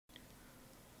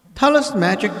Taoist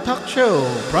Magic Talk Show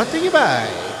brought to you by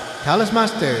Taoist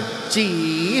Master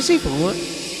jeesifu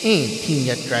and King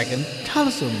Dragon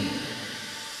Taoism.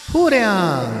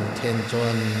 후량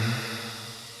텐존.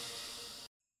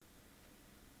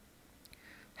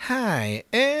 Hi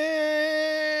everyone!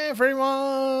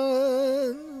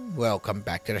 Welcome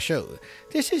back to the show.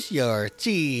 This is your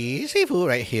jeesifu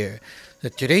right here. So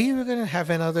today we're gonna have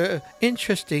another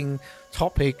interesting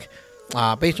topic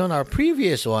based on our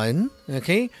previous one.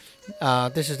 Okay,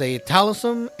 this is the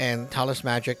Taoism and Taoist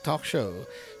Magic Talk Show.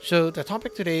 So the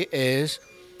topic today is: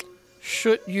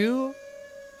 should you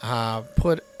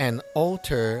put an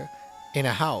altar in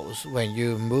a house when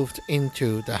you moved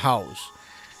into the house?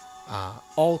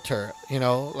 Altar,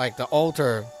 like the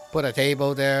altar, put a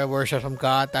table there, worship some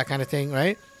God, that kind of thing,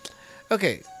 right?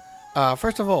 Okay,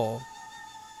 first of all,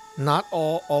 not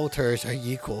all altars are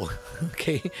equal.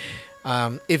 Okay,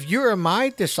 if you're my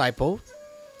disciple,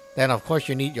 then of course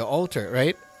you need your altar,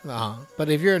 right? But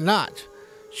if you're not,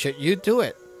 should you do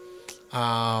it?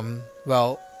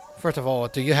 Well, first of all,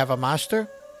 do you have a master?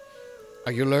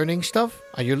 Are you learning stuff?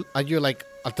 Are you like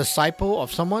a disciple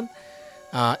of someone?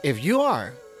 If you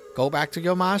are, go back to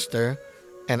your master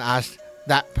and ask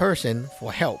that person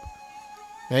for help.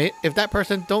 Right? If that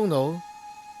person don't know,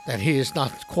 then he is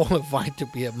not qualified to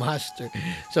be a master.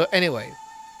 So anyway,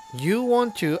 you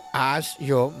want to ask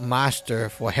your master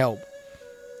for help.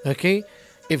 Okay?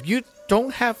 If you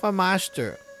don't have a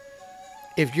master,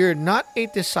 if you're not a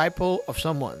disciple of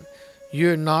someone,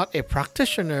 you're not a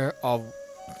practitioner of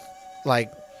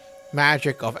like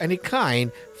magic of any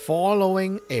kind,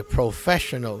 following a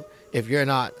professional, if you're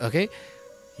not, okay,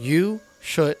 you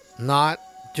should not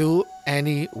do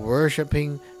any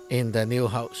worshiping in the new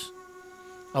house.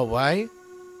 Oh, why?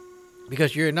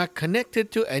 Because you're not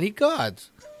connected to any gods.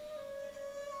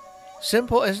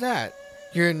 Simple as that.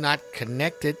 You're not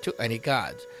connected to any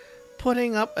gods.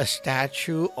 Putting up a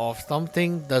statue of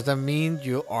something doesn't mean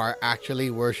you are actually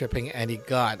worshiping any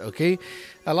god, okay?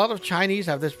 A lot of Chinese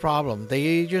have this problem.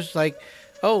 They just like,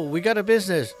 oh, we got a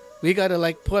business. We got to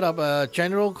like put up a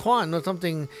General Kwan or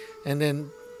something, and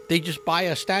then they just buy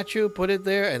a statue, put it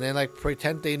there, and then like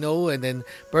pretend they know, and then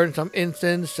burn some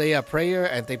incense, say a prayer,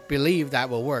 and they believe that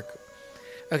will work.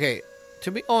 Okay,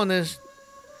 to be honest,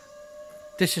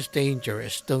 this is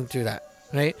dangerous. Don't do that,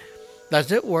 right?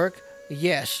 Does it work?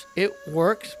 Yes, it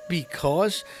works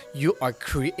because you are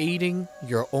creating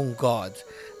your own gods.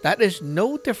 That is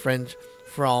no different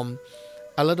from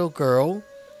a little girl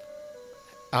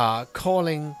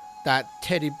calling that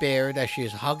teddy bear that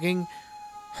she's hugging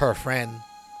her friend,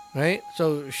 right?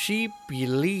 So she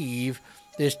believes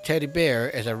this teddy bear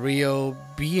is a real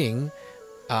being,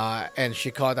 and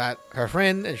she called that her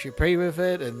friend, and she prayed with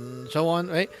it, and so on,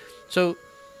 right? So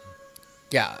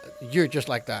yeah, you're just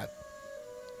like that.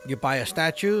 You buy a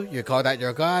statue, you call that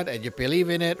your god, and you believe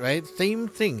in it, right? Same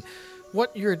thing.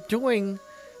 What you're doing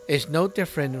is no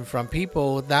different from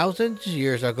people thousands of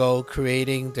years ago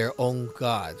creating their own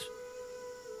gods,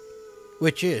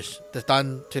 which is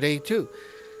done today too.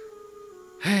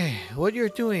 Hey, what you're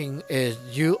doing is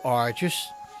you are just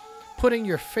putting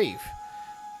your faith,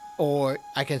 or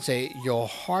I can say your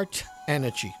heart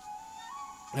energy,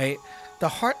 right? The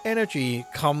heart energy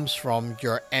comes from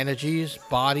your energies,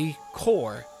 body,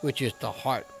 core, which is the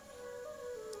heart.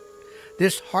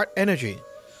 This heart energy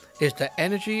is the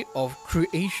energy of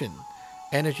creation,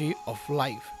 energy of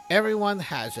life. Everyone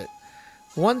has it.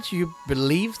 Once you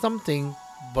believe something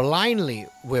blindly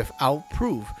without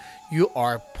proof, you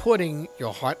are putting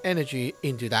your heart energy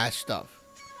into that stuff.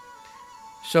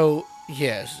 So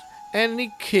yes,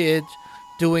 any kid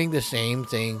doing the same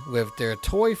thing with their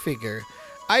toy figure,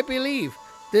 I believe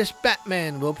this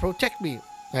Batman will protect me,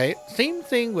 right? Same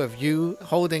thing with you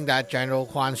holding that General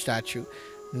Kwan statue.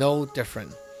 No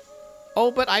different.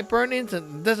 Oh, but I burn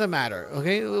incense. Doesn't matter,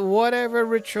 okay? Whatever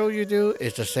ritual you do,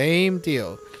 it's the same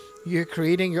deal. You're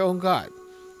creating your own god.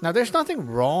 Now, there's nothing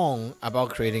wrong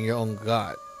about creating your own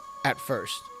god at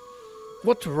first.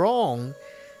 What's wrong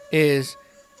is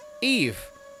if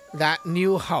that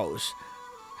new house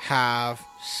have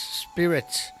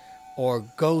spirits or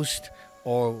ghosts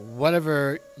or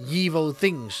whatever evil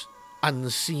things,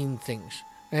 unseen things,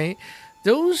 right?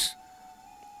 Those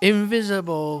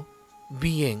invisible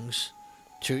beings,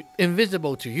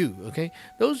 invisible to you, okay?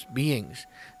 Those beings,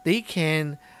 they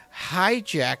can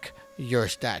hijack your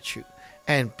statue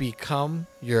and become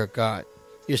your god.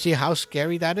 You see how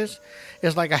scary that is?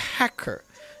 It's like a hacker.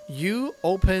 You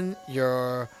open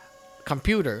your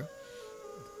computer,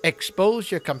 expose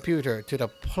your computer to the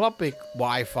public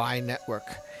Wi-Fi network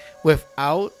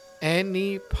without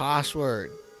any password.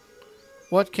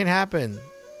 What can happen?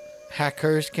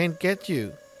 Hackers can get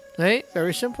you. right?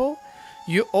 Very simple.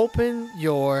 You open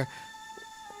your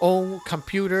own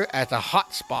computer as a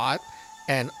hotspot,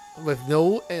 and with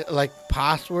no like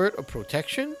password or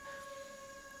protection,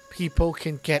 people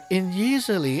can get in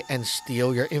easily and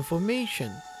steal your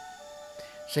information.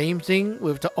 Same thing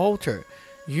with the altar.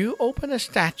 You open a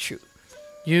statue,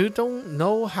 you don't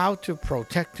know how to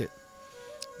protect it.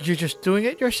 You're just doing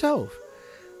it yourself.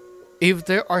 If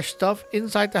there are stuff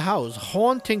inside the house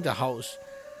haunting the house,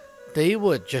 they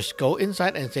would just go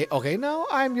inside and say, okay, now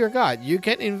I'm your God. You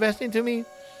can invest into me.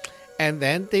 And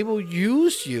then they will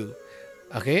use you.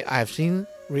 Okay, I've seen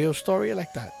real story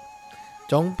like that.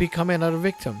 Don't become another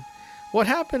victim. What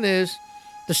happened is,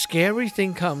 the scary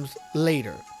thing comes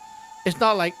later. It's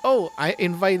not like, oh, I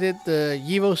invited the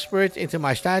evil spirits into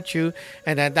my statue,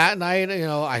 and then that night,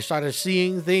 I started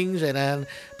seeing things, and then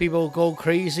people go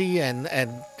crazy and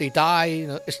they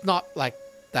die. It's not like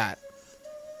that.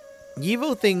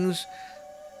 Evil things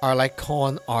are like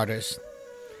con artists.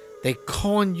 They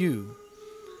con you.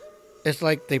 It's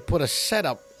like they put a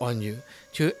setup on you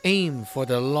to aim for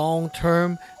the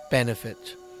long-term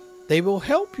benefit. They will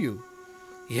help you.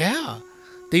 Yeah.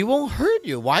 They won't hurt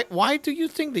you. Why do you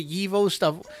think the evil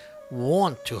stuff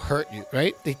want to hurt you,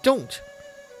 right? They don't.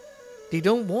 They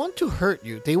don't want to hurt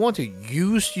you. They want to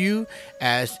use you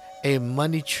as a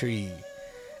money tree.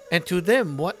 And to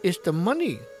them, what is the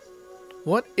money?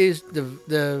 What is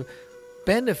the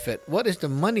benefit? What is the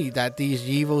money that these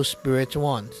evil spirits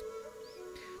want?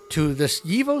 To this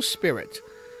evil spirit,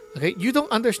 okay, you don't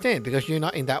understand because you're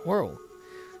not in that world.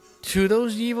 To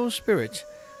those evil spirits,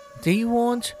 they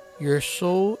want your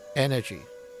soul energy.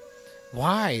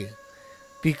 Why?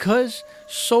 Because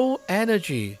soul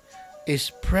energy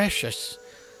is precious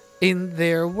in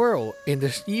their world, in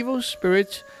this evil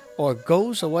spirits or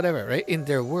ghosts or whatever, right? In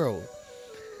their world,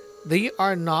 they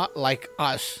are not like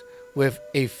us with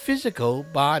a physical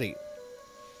body.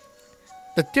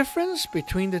 The difference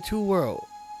between the two worlds,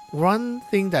 one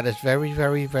thing that is very,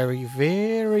 very, very,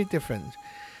 very different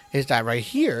is that right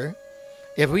here,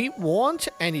 if we want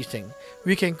anything,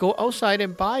 we can go outside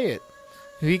and buy it.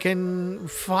 We can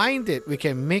find it. We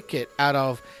can make it out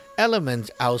of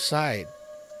elements outside.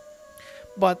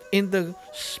 But in the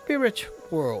spirit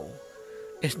world,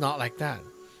 it's not like that.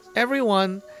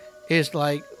 Everyone is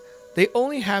like, they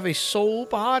only have a soul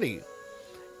body.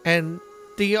 And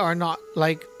they are not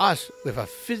like us with a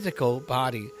physical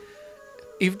body.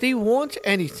 If they want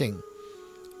anything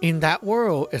in that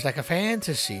world, it's like a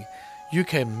fantasy. You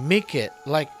can make it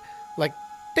like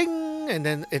ding, and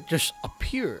then it just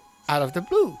appear out of the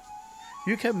blue.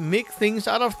 You can make things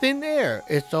out of thin air.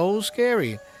 It's so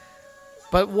scary.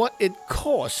 But what it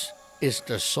costs is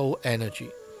the soul energy.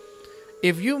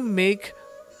 If you make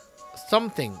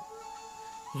something,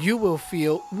 you will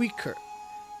feel weaker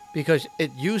because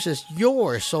it uses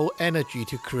your soul energy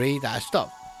to create that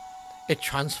stuff. It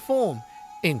transforms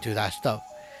into that stuff.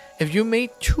 If you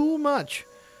make too much,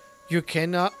 you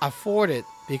cannot afford it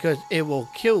because it will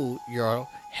kill your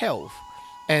health.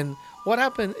 And what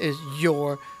happens is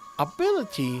your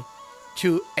ability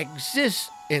to exist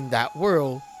in that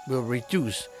world will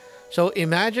reduce. So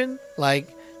imagine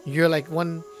like you're like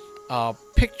one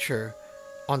picture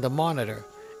on the monitor,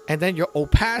 and then your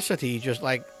opacity just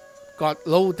like got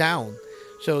low down.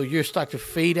 So you start to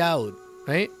fade out,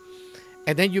 right?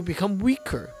 And then you become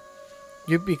weaker.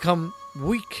 You become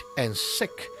weak and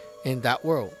sick in that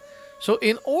world. So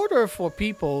in order for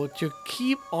people to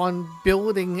keep on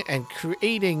building and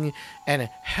creating and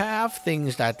have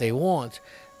things that they want,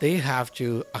 they have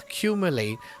to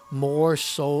accumulate more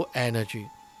soul energy.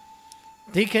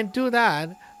 They can do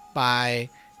that by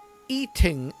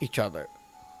eating each other.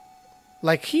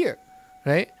 Like here,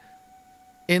 right?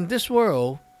 In this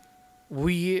world,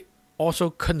 we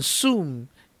also consume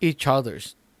each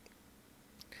other's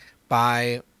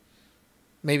by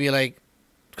maybe like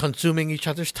consuming each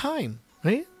other's time,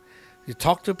 right? You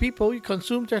talk to people, you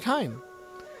consume their time.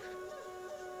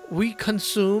 We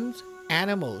consume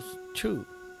animals too.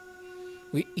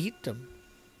 We eat them.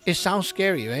 It sounds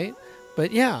scary, right?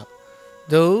 But yeah,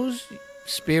 those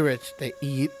spirits, they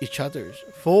eat each other's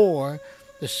for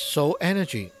the soul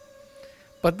energy.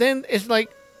 But then it's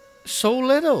like so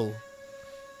little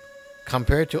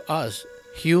compared to us,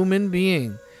 human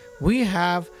being. We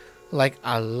have like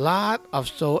a lot of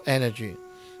soul energy.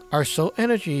 Our soul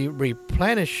energy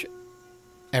replenish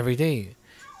every day.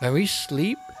 When we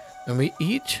sleep, when we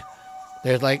eat,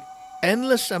 there's like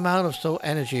endless amount of soul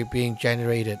energy being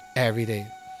generated every day.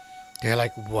 They're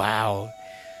like, wow,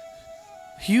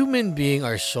 human beings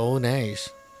are so nice.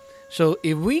 So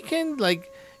if we can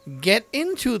like get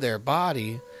into their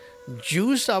body,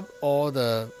 juice up all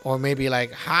the, or maybe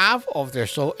like half of their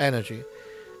soul energy,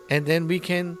 and then we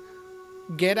can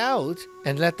get out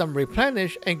and let them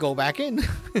replenish and go back in.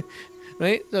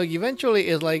 Right? So eventually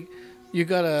it's like you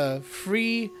got a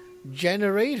free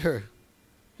generator.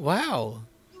 Wow.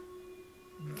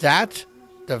 That's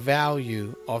the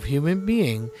value of human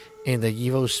being in the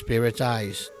evil spirit's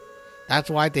eyes. That's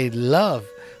why they love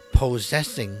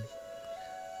possessing.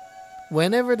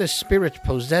 Whenever the spirits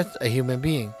possess a human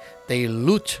being, they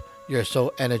loot your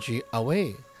soul energy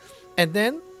away. And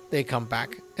then they come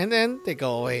back. And then they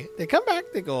go away. They come back,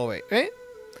 they go away. Right?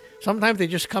 Sometimes they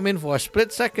just come in for a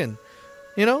split second.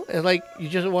 You know, it's like you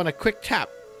just want a quick tap.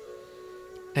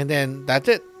 And then that's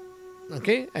it.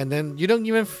 Okay? And then you don't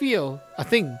even feel a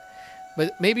thing.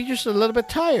 But maybe just a little bit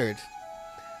tired.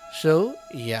 So,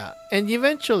 yeah. And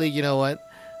eventually, you know what?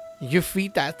 You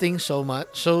feed that thing so much,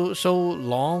 so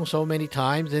long, so many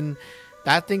times, and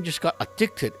that thing just got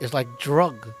addicted. It's like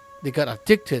drug. They got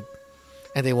addicted,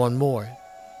 and they want more.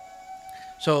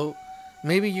 So,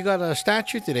 maybe you got a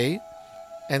statue today,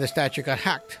 and the statue got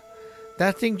hacked.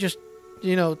 That thing just,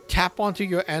 tap onto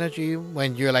your energy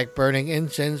when you're like burning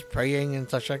incense, praying, and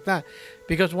such like that.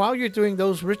 Because while you're doing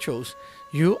those rituals,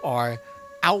 you are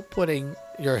outputting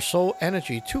your soul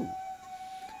energy too.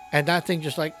 And that thing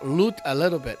just like loot a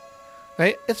little bit,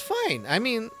 right? It's fine. I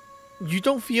mean, you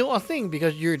don't feel a thing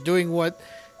because you're doing what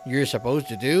you're supposed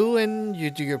to do, and you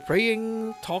do your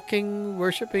praying, talking,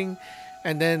 worshiping,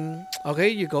 and then, okay,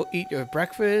 you go eat your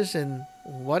breakfast and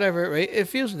whatever, right? It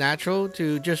feels natural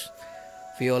to just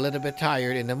feel a little bit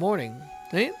tired in the morning,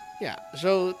 right? Yeah.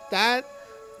 So that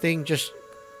thing just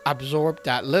absorbed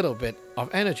that little bit of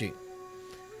energy.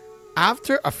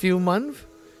 After a few months,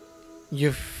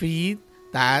 you feed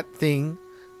that thing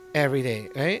every day,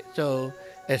 right? So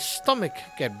its stomach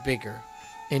get bigger.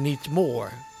 It needs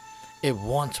more. It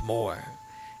wants more.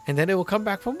 And then it will come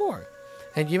back for more.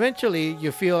 And eventually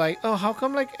you feel like, oh, how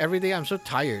come like every day I'm so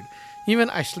tired? Even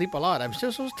I sleep a lot, I'm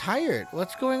still so tired.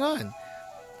 What's going on?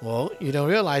 Well, you don't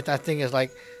realize that thing is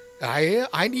like,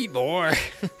 I need more.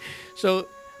 So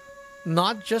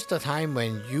not just the time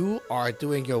when you are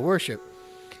doing your worship,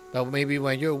 but maybe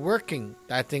when you're working,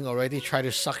 that thing already try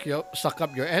to suck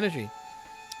up your energy,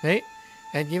 right?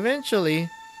 And eventually,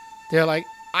 they're like,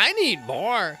 I need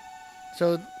more.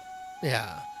 So,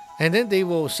 yeah. And then they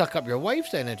will suck up your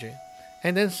wife's energy.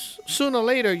 And then sooner or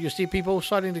later, you see people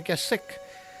starting to get sick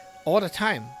all the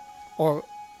time. Or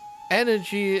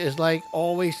energy is like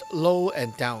always low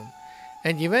and down.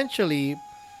 And eventually,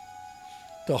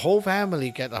 the whole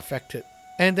family get affected.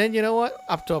 And then, you know what?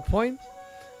 Up to a point,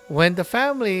 when the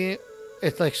family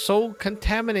is like so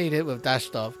contaminated with that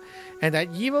stuff, and that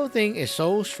evil thing is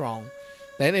so strong,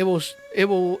 then it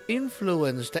will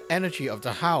influence the energy of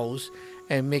the house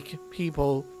and make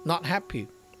people not happy.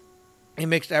 It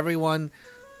makes everyone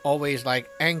always like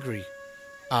angry,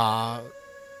 not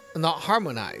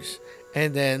harmonized,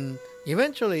 and then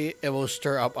eventually it will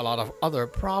stir up a lot of other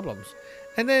problems.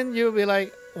 And then you'll be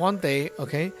like, one day,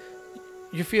 okay,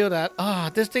 you feel that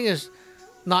this thing is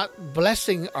not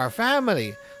blessing our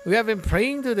family. We have been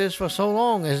praying to this for so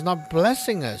long. It's not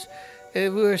blessing us.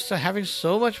 We're having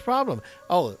so much problem.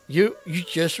 Oh, you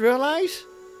just realized?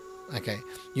 Okay,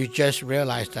 you just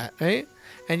realized that, right?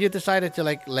 And you decided to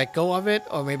like let go of it,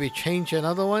 or maybe change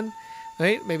another one,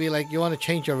 right? Maybe like you want to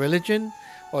change your religion,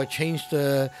 or change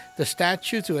the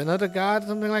statue to another god,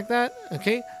 something like that.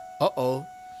 Okay.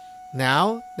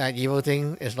 Now that evil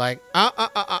thing is like,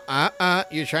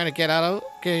 you're trying to get out of,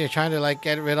 okay, you're trying to like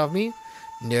get rid of me?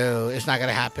 No, it's not going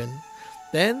to happen.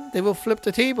 Then they will flip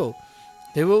the table.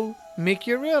 They will make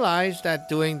you realize that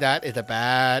doing that is a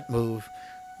bad move,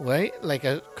 right? Like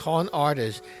a con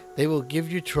artist, they will give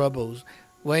you troubles.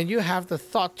 When you have the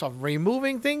thoughts of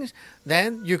removing things,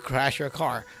 then you crash your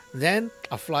car. Then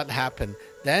a flood happened.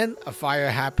 Then a fire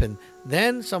happened.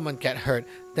 Then someone get hurt.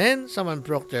 Then someone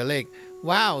broke their leg.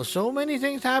 Wow, so many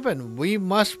things happen. We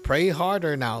must pray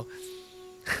harder now.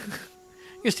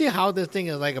 You see how this thing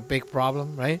is like a big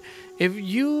problem, right? If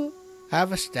you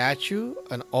have a statue,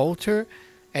 an altar,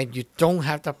 and you don't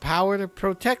have the power to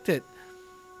protect it,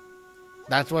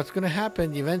 that's what's going to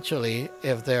happen eventually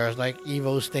if there's like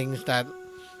evil things that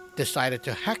decided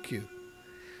to hack you.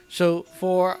 So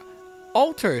for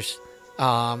altars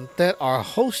that are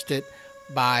hosted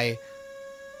by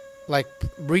like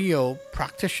real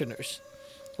practitioners,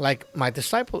 like my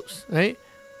disciples, right?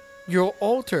 Your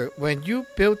altar, when you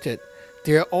built it,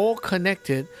 they're all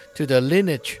connected to the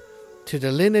lineage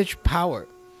power,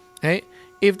 right?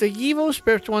 If the evil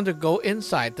spirits want to go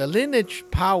inside, the lineage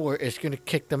power is going to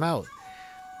kick them out.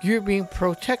 You're being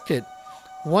protected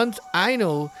Once I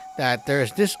know that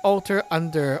there's this altar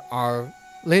under our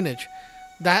lineage,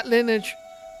 that lineage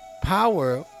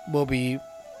power will be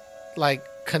like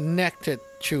connected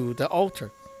to the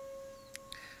altar.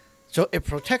 So it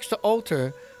protects the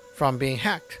altar from being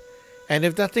hacked. And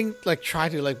if that thing like try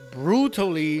to like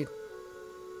brutally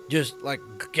just like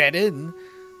get in,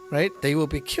 right, they will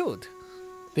be killed.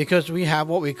 Because we have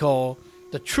what we call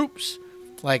the troops.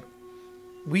 Like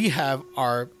we have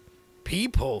our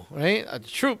people, right? The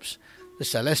troops, the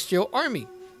celestial army,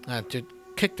 to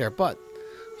kick their butt.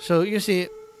 So you see,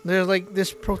 there's like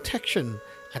this protection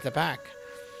at the back.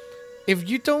 If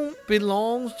you don't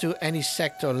belong to any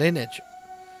sect or lineage,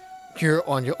 you're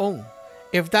on your own.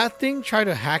 If that thing try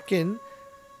to hack in,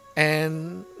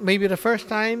 and maybe the first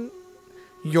time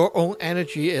your own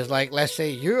energy is like, let's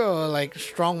say you're like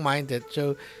strong-minded,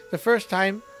 so the first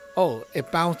time, oh,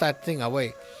 it bounced that thing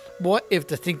away. What if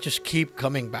the thing just keep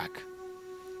coming back?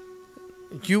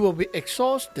 You will be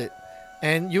exhausted,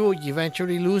 and you will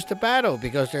eventually lose the battle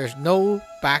because there's no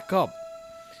backup.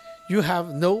 You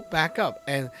have no backup,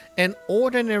 and an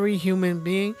ordinary human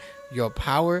being, your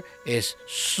power is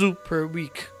super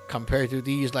weak compared to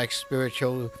these like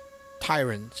spiritual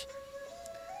tyrants.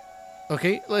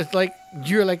 Okay, it's like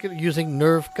you're like using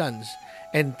Nerf guns,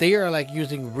 and they are like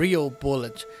using real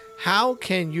bullets. How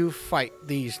can you fight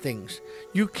these things?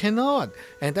 You cannot,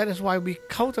 and that is why we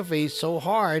cultivate so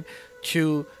hard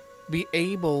to be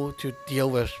able to deal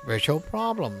with spiritual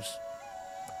problems.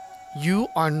 You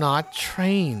are not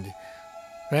trained,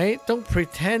 right? Don't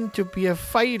pretend to be a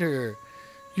fighter.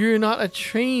 You're not a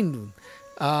trained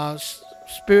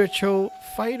spiritual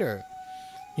fighter.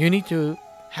 You need to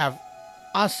have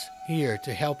us here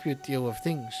to help you deal with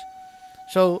things.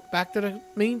 So back to the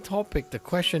main topic. The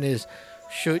question is,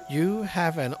 should you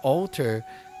have an altar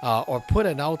or put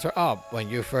an altar up when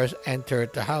you first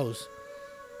entered the house?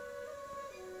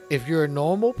 If you're a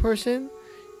normal person,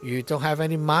 you don't have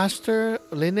any master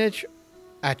lineage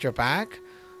at your back,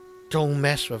 don't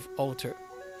mess with altar.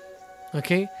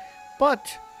 Okay?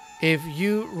 But if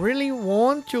you really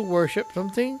want to worship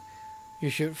something, you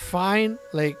should find,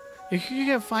 like, you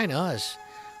can find us.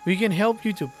 We can help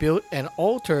you to build an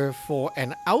altar for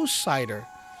an outsider.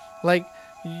 Like,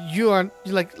 you are,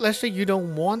 like, let's say you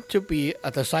don't want to be a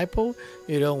disciple,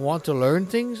 you don't want to learn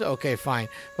things, okay, fine.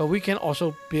 But we can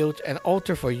also build an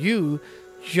altar for you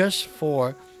just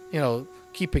for,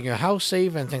 keeping your house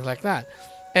safe and things like that.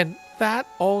 And that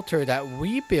altar that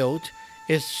we built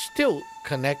is still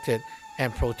connected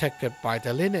and protected by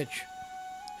the lineage,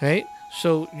 right?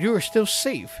 So you're still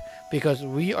safe because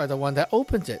we are the one that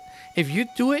opens it. If you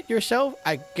do it yourself,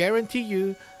 I guarantee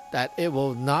you that it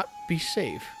will not be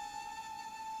safe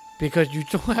because you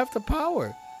don't have the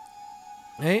power,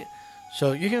 right?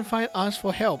 So you can find us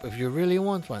for help if you really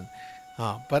want one.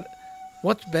 But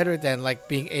what's better than like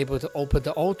being able to open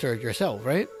the altar yourself,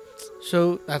 right?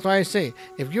 So that's why I say,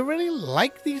 if you really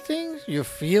like these things, you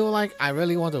feel like I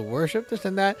really want to worship this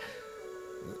and that,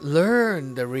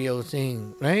 learn the real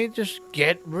thing, right? Just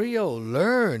get real,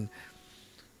 learn.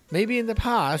 Maybe in the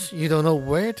past, you don't know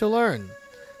where to learn,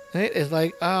 right? It's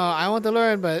like, oh, I want to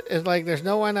learn, but it's like there's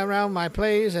no one around my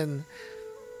place. And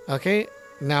okay,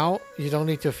 now you don't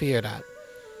need to fear that.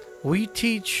 We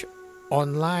teach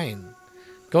online.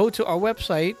 Go to our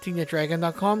website,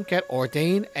 teenagedragon.com, get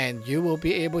ordained, and you will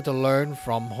be able to learn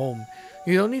from home.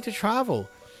 You don't need to travel.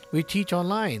 We teach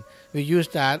online. We use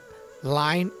that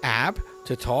Line app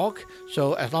to talk.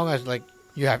 So as long as like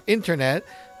you have internet,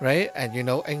 right, and you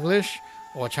know English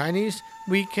or Chinese,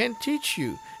 we can teach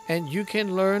you, and you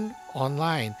can learn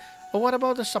online. But what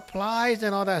about the supplies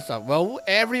and all that stuff? Well,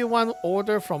 everyone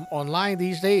order from online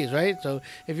these days, right? So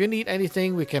if you need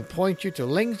anything, we can point you to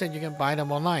links and you can buy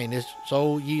them online. It's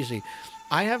so easy.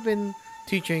 I have been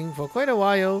teaching for quite a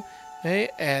while,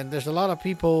 and there's a lot of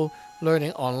people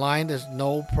learning online. There's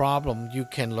no problem. You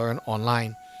can learn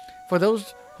online. For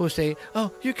those who say,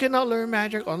 oh, you cannot learn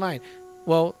magic online.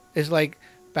 Well, it's like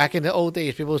back in the old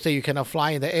days, people say you cannot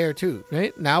fly in the air too,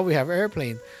 right? Now we have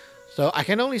airplane. So I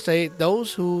can only say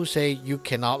those who say you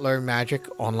cannot learn magic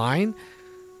online,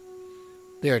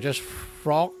 they are just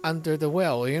frog under the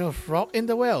well. Frog in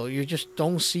the well. You just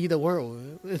don't see the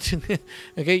world.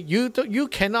 Okay, you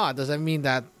cannot doesn't mean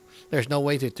that there's no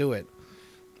way to do it.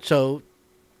 So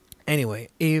anyway,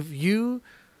 if you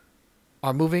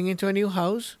are moving into a new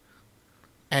house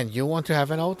and you want to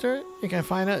have an altar, you can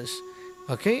find us.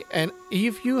 Okay, and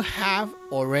if you have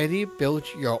already built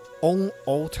your own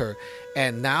altar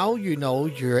and now you know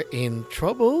you're in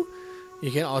trouble,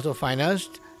 you can also find us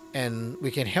and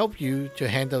we can help you to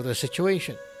handle the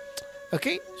situation.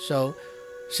 Okay, so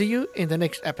see you in the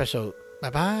next episode. Bye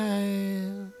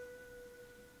bye.